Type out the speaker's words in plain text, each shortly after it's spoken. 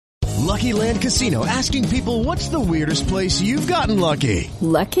Lucky Land Casino, asking people, what's the weirdest place you've gotten lucky?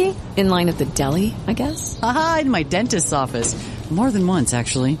 Lucky? In line at the deli, I guess? Aha, in my dentist's office. More than once,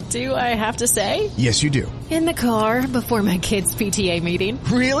 actually. Do I have to say? Yes, you do. In the car before my kids' PTA meeting.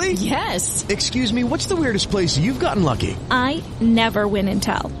 Really? Yes. Excuse me, what's the weirdest place you've gotten lucky? I never win and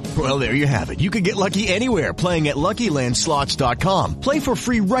tell. Well, there you have it. You can get lucky anywhere, playing at LuckyLandSlots.com. Play for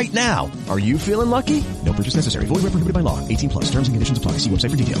free right now. Are you feeling lucky? No purchase necessary. Void where prohibited by law. 18+. Terms and conditions apply. See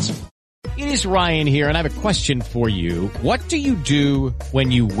website for details. It is Ryan here, and I have a question for you. What do you do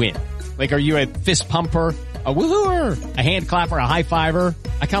when you win? Like, are you a fist pumper, a woohooer, a hand clapper, a high fiver?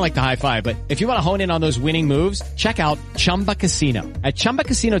 I kind of like the high five, but if you want to hone in on those winning moves, check out Chumba Casino. At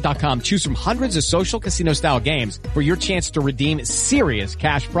ChumbaCasino.com, choose from hundreds of social casino style games for your chance to redeem serious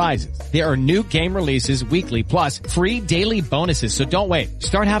cash prizes. There are new game releases weekly, plus free daily bonuses. So don't wait.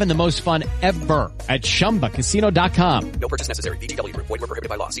 Start having the most fun ever at ChumbaCasino.com. No purchase necessary. VGW Group. Void where prohibited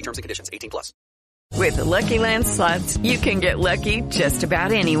by law. See terms and conditions. 18+. With the Lucky Land Slots, you can get lucky just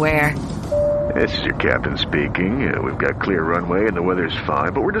about anywhere. This is your captain speaking. We've got clear runway and the weather's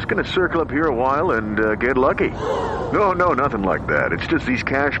fine, but we're just going to circle up here a while and get lucky. No, nothing like that. It's just these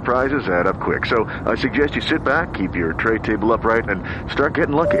cash prizes add up quick. So I suggest you sit back, keep your tray table upright, and start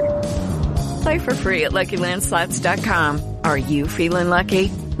getting lucky. Play for free at LuckyLandSlots.com. Are you feeling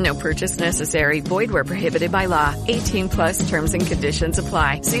lucky? No purchase necessary. Void where prohibited by law. 18+ terms and conditions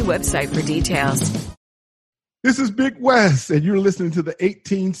apply. See website for details. This is Big West, and you're listening to the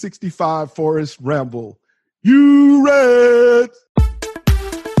 1865 Forest Ramble. You Reds!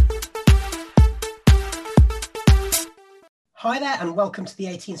 Hi there, and welcome to the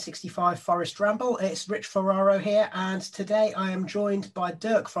 1865 Forest Ramble. It's Rich Ferraro here, and today I am joined by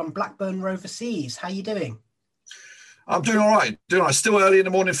Dirk from Blackburn Rovers. How you doing? I'm doing all right. Still early in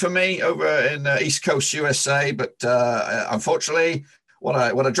the morning for me over in East Coast USA, but unfortunately, what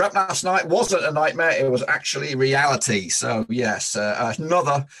I dreamt last night wasn't a nightmare. It was actually reality. So yes,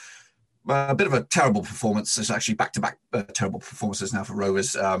 another bit of a terrible performance. It's actually back-to-back terrible performances now for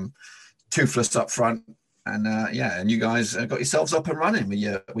Rovers. Toothless up front, and and you guys got yourselves up and running with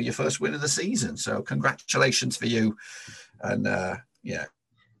your first win of the season. So congratulations for you, and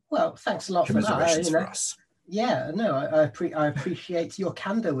Well, thanks a lot for that. Commiserations for us. Yeah, no, I appreciate your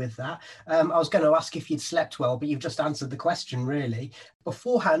candor with that. I was going to ask if you'd slept well, but you've just answered the question, really.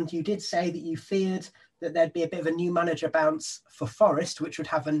 Beforehand, you did say that you feared that there'd be a bit of a new manager bounce for Forest, which would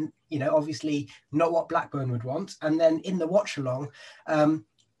have obviously not what Blackburn would want. And then in the watch along, I'm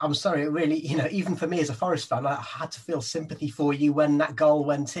sorry, it really, even for me as a Forest fan, I had to feel sympathy for you when that goal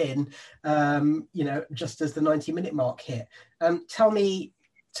went in, just as the 90-minute mark hit. Tell me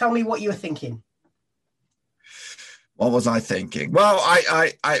what you were thinking. What was I thinking? Well,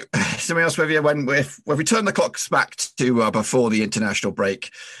 I to be honest with you, when we turned the clocks back to before the international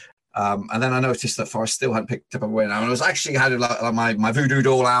break, and then I noticed that Forest still hadn't picked up a win. I was actually had my voodoo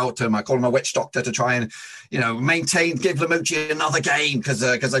doll out, and I called my witch doctor to try and give Lamucci another game because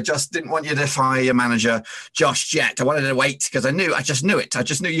I just didn't want you to fire your manager just yet. I wanted to wait because I just knew it. I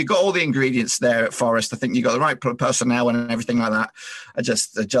just knew you got all the ingredients there at Forest. I think you got the right personnel and everything like that. I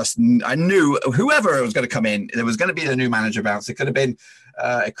knew whoever was going to come in, there was going to be a new manager bounce. It could have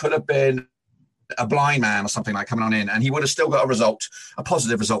been a blind man or something like coming on in, and he would have still got a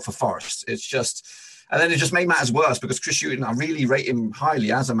positive result for Forest. It's just, and then it just made matters worse because Chris Hughton, I really rate him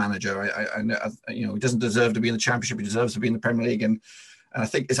highly as a manager. I he doesn't deserve to be in the Championship. He deserves to be in the Premier League, and I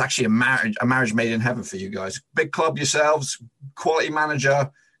think it's actually a marriage made in heaven for you guys. Big club yourselves, quality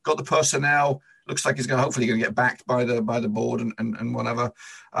manager, got the personnel. Looks like he's hopefully going to get backed by the board and whatever.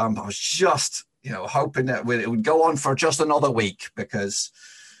 I was just hoping that it would go on for just another week because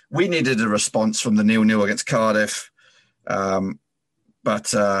we needed a response from the 0-0 against Cardiff. When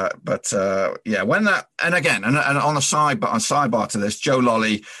that, and again, and on the sidebar to this, Joe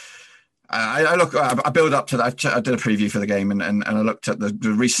Lolly, I build up to that. I did a preview for the game and I looked at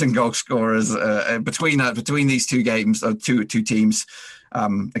the recent goal scorers between these two games, two teams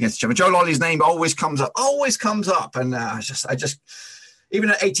against each other. Joe Lolly's name always comes up. And I just, even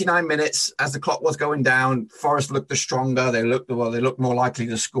at 89 minutes, as the clock was going down, Forest looked the stronger. They looked more likely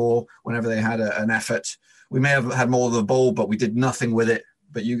to score whenever they had an effort. We may have had more of the ball, but we did nothing with it.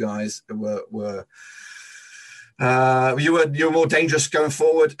 But you guys were more dangerous going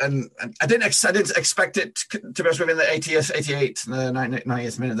forward. And I didn't expect it to be honest within the 88th, the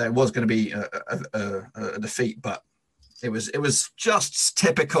 90th minute there was going to be a defeat, but it was just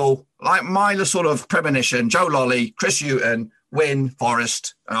typical, like my sort of premonition. Joe Lolly, Chris Hughton, win,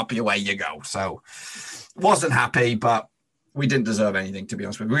 Forest, and up your way you go. So wasn't happy, but we didn't deserve anything, to be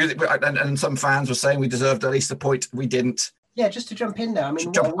honest with you. And some fans were saying we deserved at least a point. We didn't. Yeah, just to jump in there. I mean,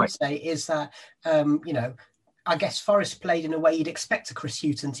 what I would say is that, I guess Forest played in a way you'd expect a Chris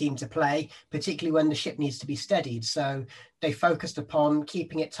Hughton team to play, particularly when the ship needs to be steadied. So they focused upon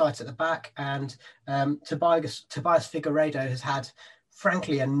keeping it tight at the back. And Tobias Figueiredo has had,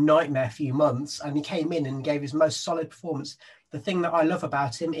 frankly, a nightmare few months. And he came in and gave his most solid performance. The thing that I love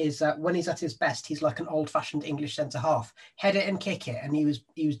about him is that when he's at his best, he's like an old-fashioned English centre-half. Head it and kick it. And he was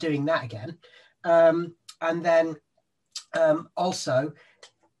doing that again. And then also,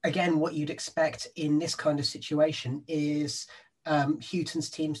 again, what you'd expect in this kind of situation is Hughton's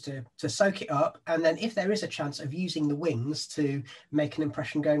teams to soak it up. And then if there is a chance of using the wings to make an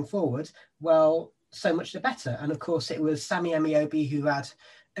impression going forward, well, so much the better. And of course, it was Sammy Ameobi who had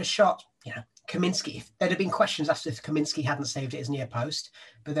a shot, Kaminsky. There'd have been questions as to if Kaminsky hadn't saved it as near post,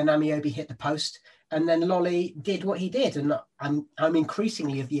 but then Ameobi hit the post. And then Lolly did what he did. And I'm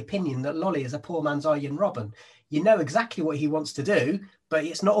increasingly of the opinion that Lolly is a poor man's Arjen Robben. You know exactly what he wants to do, but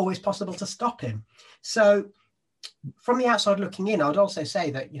it's not always possible to stop him. So from the outside looking in, I would also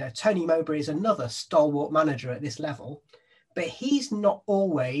say that, Tony Mowbray is another stalwart manager at this level, but he's not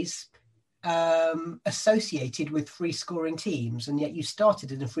always associated with free scoring teams. And yet you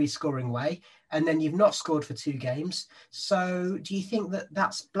started in a free scoring way, and then you've not scored for 2 games. So do you think that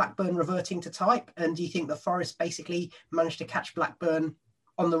that's Blackburn reverting to type? And do you think that Forest basically managed to catch Blackburn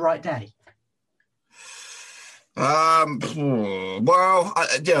on the right day? Looking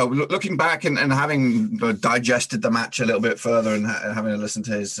back and having digested the match a little bit further and having to listen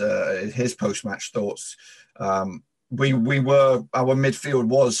to his post-match thoughts, our midfield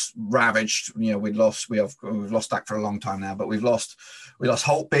was ravaged. We've lost Stack for a long time now, but we lost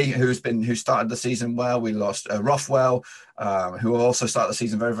Holtby, who started the season well. We lost Rothwell, who also started the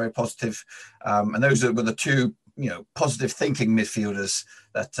season very, very positive. And those were the 2 positive thinking midfielders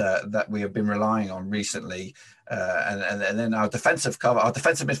that we have been relying on recently. And then our defensive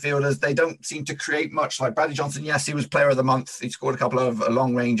midfielders, they don't seem to create much. Like Bradley Johnson, yes, he was player of the month. He scored a couple of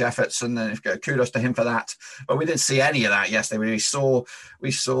long range efforts, and kudos to him for that. But we didn't see any of that yesterday. We saw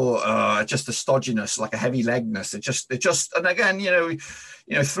just the stodginess, like a heavy legness. It just, and again,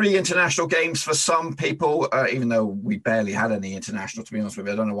 3 international games for some people, even though we barely had any international, to be honest with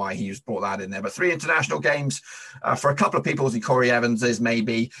you. I don't know why he's brought that in there, but 3 international games for a couple of people. Corey Evans is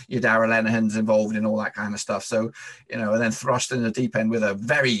maybe, your Darragh Lenihan's involved in all that kind of stuff. So, and then thrust in the deep end with a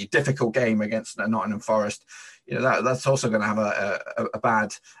very difficult game against Nottingham Forest. That's also going to have a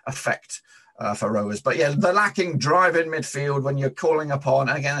bad effect for Rovers. But yeah, the lacking drive in midfield when you're calling upon,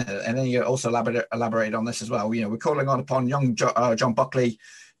 and then you also elaborate on this as well. We're calling upon young John Buckley,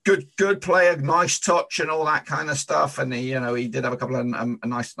 good player, nice touch and all that kind of stuff. And he did have a couple of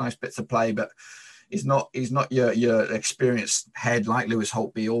nice bits of play, but he's not your experienced head like Lewis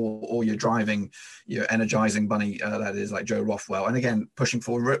Holtby or your driving, your energizing bunny that is like Joe Rothwell. And again, pushing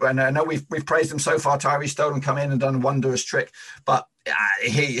forward. And I know we've praised him so far. Tyree Stolen come in and done a wondrous trick, but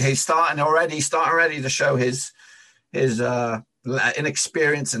he's starting already to show his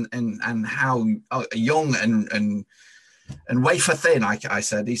inexperience and how young and wafer thin. I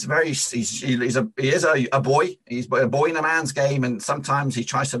said he is a boy. He's a boy in a man's game, and sometimes he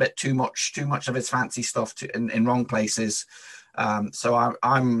tries a bit too much of his fancy stuff in wrong places. So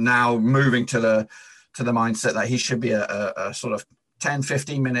I'm now moving to the mindset that he should be a sort of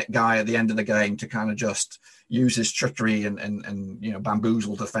 10-15 minute guy at the end of the game to kind of just use his trickery and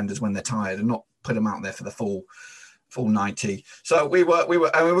bamboozle defenders when they're tired, and not put them out there for the full 90. So we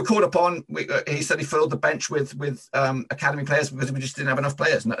were called upon. He said he filled the bench with academy players because we just didn't have enough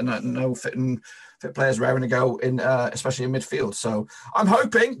players. No fit players raring to go in, especially in midfield. So I'm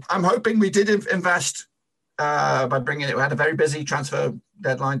hoping we did invest by bringing it. We had a very busy transfer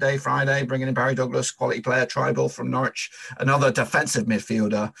deadline day Friday, bringing in Barry Douglas, quality player, Tribal from Norwich, another defensive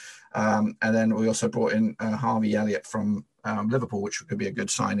midfielder, and then we also brought in Harvey Elliott from Liverpool, which could be a good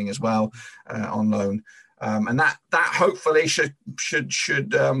signing as well on loan. And that hopefully should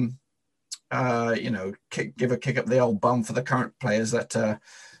give a kick up the old bum for the current players that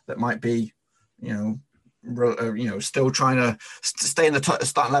might be still trying to stay in the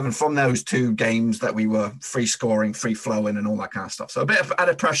start 11 from those 2 games that we were free scoring, free flowing, and all that kind of stuff. So a bit of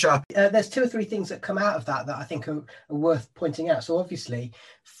added pressure. There's 2 or 3 things that come out of that I think are worth pointing out. So obviously,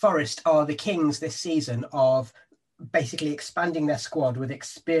 Forest are the kings this season of basically expanding their squad with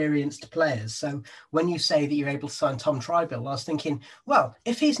experienced players. So when you say that you're able to sign Tom Tribal, I was thinking, well,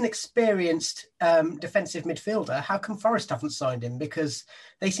 if he's an experienced defensive midfielder, how come Forest haven't signed him? Because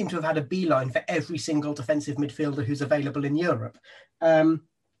they seem to have had a beeline for every single defensive midfielder who's available in Europe. But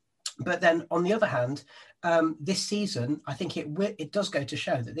then on the other hand, this season, I think it does go to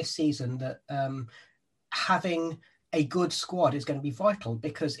show that this season that having a good squad is going to be vital,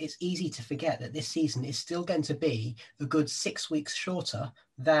 because it's easy to forget that this season is still going to be a good 6 weeks shorter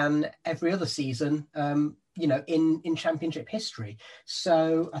than every other season, in championship history.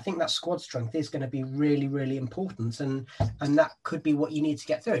 So I think that squad strength is going to be really, really important, and that could be what you need to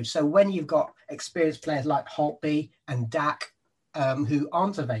get through. So when you've got experienced players like Holtby and Dak who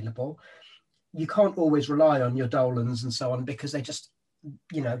aren't available, you can't always rely on your Dolans and so on, because they just,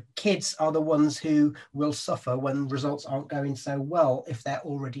 kids are the ones who will suffer when results aren't going so well if they're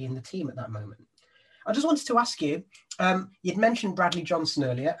already in the team at that moment. I just wanted to ask you, you'd mentioned Bradley Johnson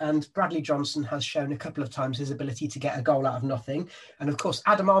earlier, and Bradley Johnson has shown a couple of times his ability to get a goal out of nothing. And of course,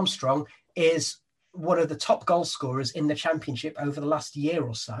 Adam Armstrong is one of the top goal scorers in the championship over the last year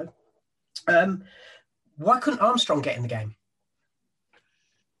or so. Why couldn't Armstrong get in the game?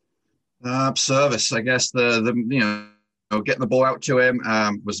 Service, I guess. Getting the ball out to him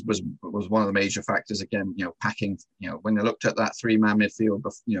was one of the major factors. Again, packing. When they looked at that 3-man midfield,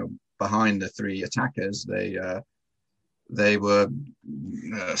 behind the 3 attackers, they were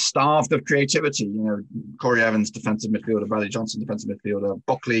starved of creativity. Corey Evans, defensive midfielder; Bradley Johnson, defensive midfielder;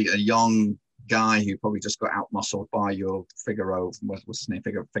 Buckley, a young guy who probably just got out-muscled by your Figueroa, what's his name,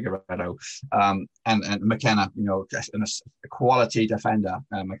 Figueredo, and McKenna, a quality defender.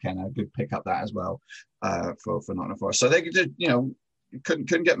 McKenna, good pick up that as well for Nottingham Forest. So they could,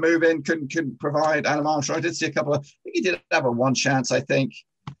 couldn't get moving, couldn't provide. Adam Armstrong, I did see a couple of, I think he did have one chance, I think.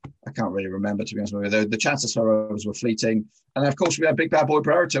 I can't really remember, to be honest with you. The chances for us were fleeting. And of course, we had Big Bad Boy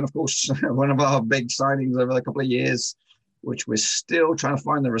Brereton, of course, one of our big signings over a couple of years, which we're still trying to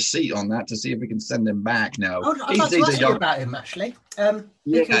find the receipt on that to see if we can send him back now. I'd like to ask you about him, actually.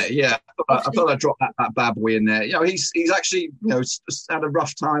 Yeah. I thought I'd drop that bad boy in there. He's actually, had a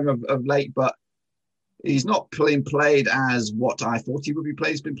rough time of late, but he's not being played as what I thought he would be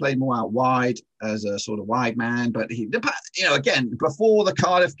played. He's been played more out wide as a sort of wide man. But again, before the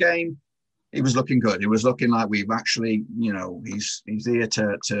Cardiff game, he was looking good. He was looking like we've actually, he's here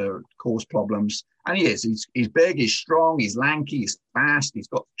to cause problems. And he is. He's big, he's strong, he's lanky, he's fast, he's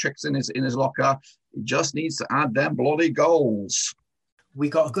got tricks in his locker. He just needs to add them bloody goals. We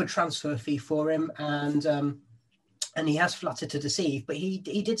got a good transfer fee for him, and he has flattered to deceive, but he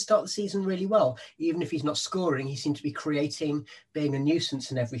did start the season really well. Even if he's not scoring, he seemed to be creating, being a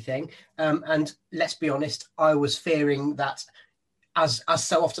nuisance and everything. And let's be honest, I was fearing that, as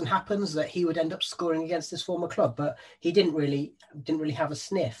so often happens, that he would end up scoring against his former club, but he didn't really have a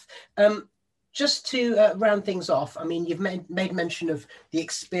sniff. Just to round things off, I mean, you've made mention of the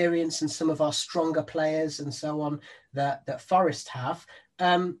experience and some of our stronger players and so on that Forest have.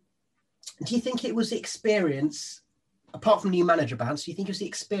 Do you think it was the experience, apart from new manager bounce, do you think it was the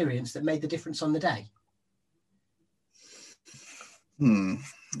experience that made the difference on the day?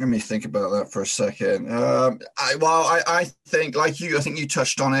 Let me think about that for a second. I think, like you, I think you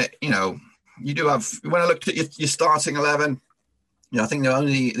touched on it. You do have, when I looked at your starting 11, I think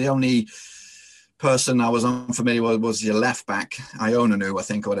the only person I was unfamiliar with was your left back, Ionanu, I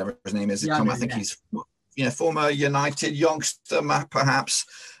think, or whatever his name is. I think he's former United youngster, perhaps.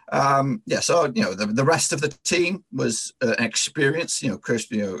 So the rest of the team was experienced.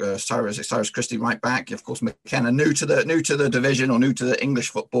 Cyrus Christie right back. Of course, McKenna new to the division or new to the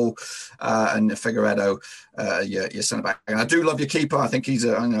English football, and Figueredo, your centre back. And I do love your keeper. I think he's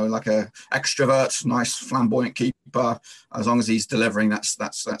like a extrovert, nice flamboyant keeper. As long as he's delivering, that's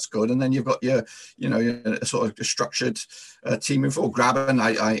good. And then you've got your sort of structured team moving forward. Graben,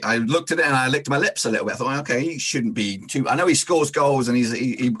 I looked at it and I licked my lips a little bit. I thought, okay, he shouldn't be too. I know he scores goals and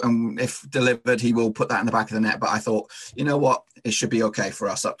if delivered, he will put that in the back of the net. But I thought, you know what, it should be okay for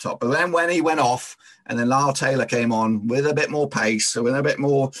us up top. But then when he went off, and then Lyle Taylor came on with a bit more pace, so with a bit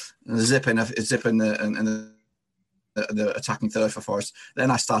more zipping the attacking third for Forest,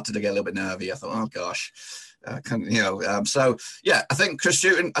 then I started to get a little bit nervy. I thought, oh gosh. I think Chris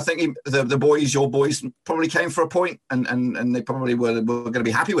Hughton, the boys, your boys, probably came for a point, and they probably were going to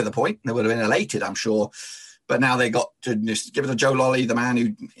be happy with a point. They would have been elated, I'm sure. But now they got to just give it to Joe Lolly, the man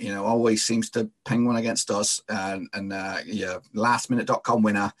who always seems to ping one against us, lastminute.com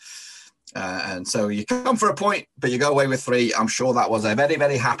winner. And so you come for a point, but you go away with 3. I'm sure that was a very,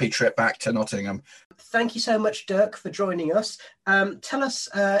 very happy trip back to Nottingham. Thank you so much, Dirk, for joining us. Tell us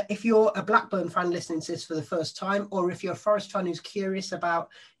if you're a Blackburn fan listening to this for the first time, or if you're a Forest fan who's curious about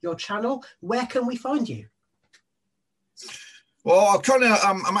your channel, where can we find you? Well,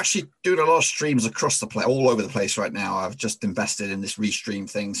 I'm actually doing a lot of streams across the place, all over the place right now. I've just invested in this restream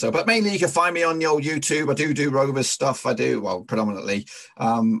thing. but mainly you can find me on the old YouTube. I do Rovers stuff. Predominantly.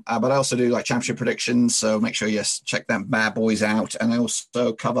 But I also do like championship predictions. So make sure you check them bad boys out. And I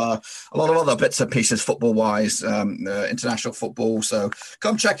also cover a lot of other bits and pieces football wise, international football. So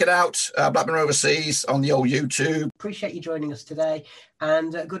come check it out. Blackburn Overseas on the old YouTube. Appreciate you joining us today,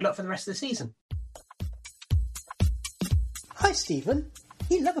 and good luck for the rest of the season. Hi, Stephen.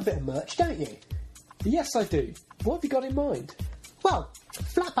 You love a bit of merch, don't you? Yes, I do. What have you got in mind? Well,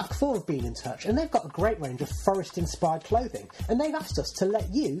 Flatback 4 have been in touch, and they've got a great range of forest-inspired clothing, and they've asked us to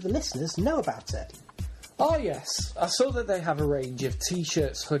let you, the listeners, know about it. Oh, yes. I saw that they have a range of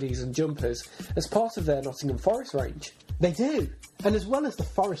T-shirts, hoodies and jumpers as part of their Nottingham Forest range. They do. And as well as the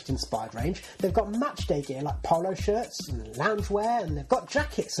forest-inspired range, they've got matchday gear like polo shirts and loungewear, and they've got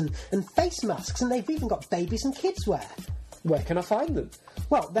jackets and face masks, and they've even got babies and kids wear. Where can I find them?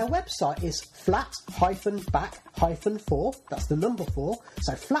 Well, their website is flat-back-4, that's the number 4,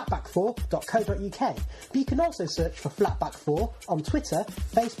 so flatback4.co.uk. But you can also search for Flatback 4 on Twitter,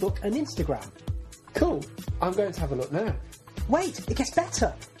 Facebook and Instagram. Cool. I'm going to have a look now. Wait, it gets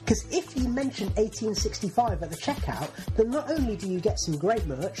better. Because if you mention 1865 at the checkout, then not only do you get some great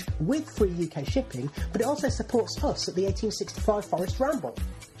merch with free UK shipping, but it also supports us at the 1865 Forest Ramble.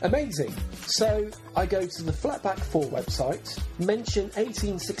 Amazing. So I go to the Flatback 4 website, mention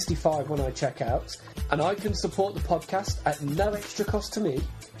 1865 when I check out, and I can support the podcast at no extra cost to me.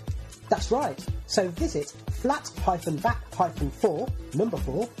 That's right. So visit flat-back-4, number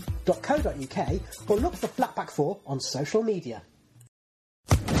 4.co.uk, or look for Flatback 4 on social media.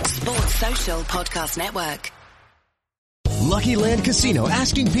 Sports Social Podcast Network. Lucky Land Casino,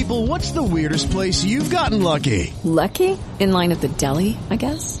 asking people, what's the weirdest place you've gotten lucky? Lucky? In line at the deli, I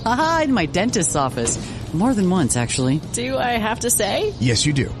guess? Aha, in my dentist's office. More than once, actually. Do I have to say? Yes,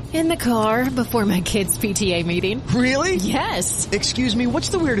 you do. In the car before my kids' PTA meeting. Really? Yes. Excuse me, what's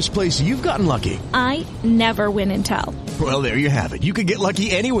the weirdest place you've gotten lucky? I never win and tell. Well, there you have it. You can get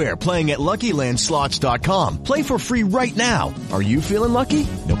lucky anywhere, playing at LuckyLandSlots.com. Play for free right now. Are you feeling lucky?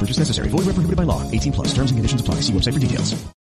 No purchase necessary. Void where prohibited by law. 18+. Terms and conditions apply. See website for details.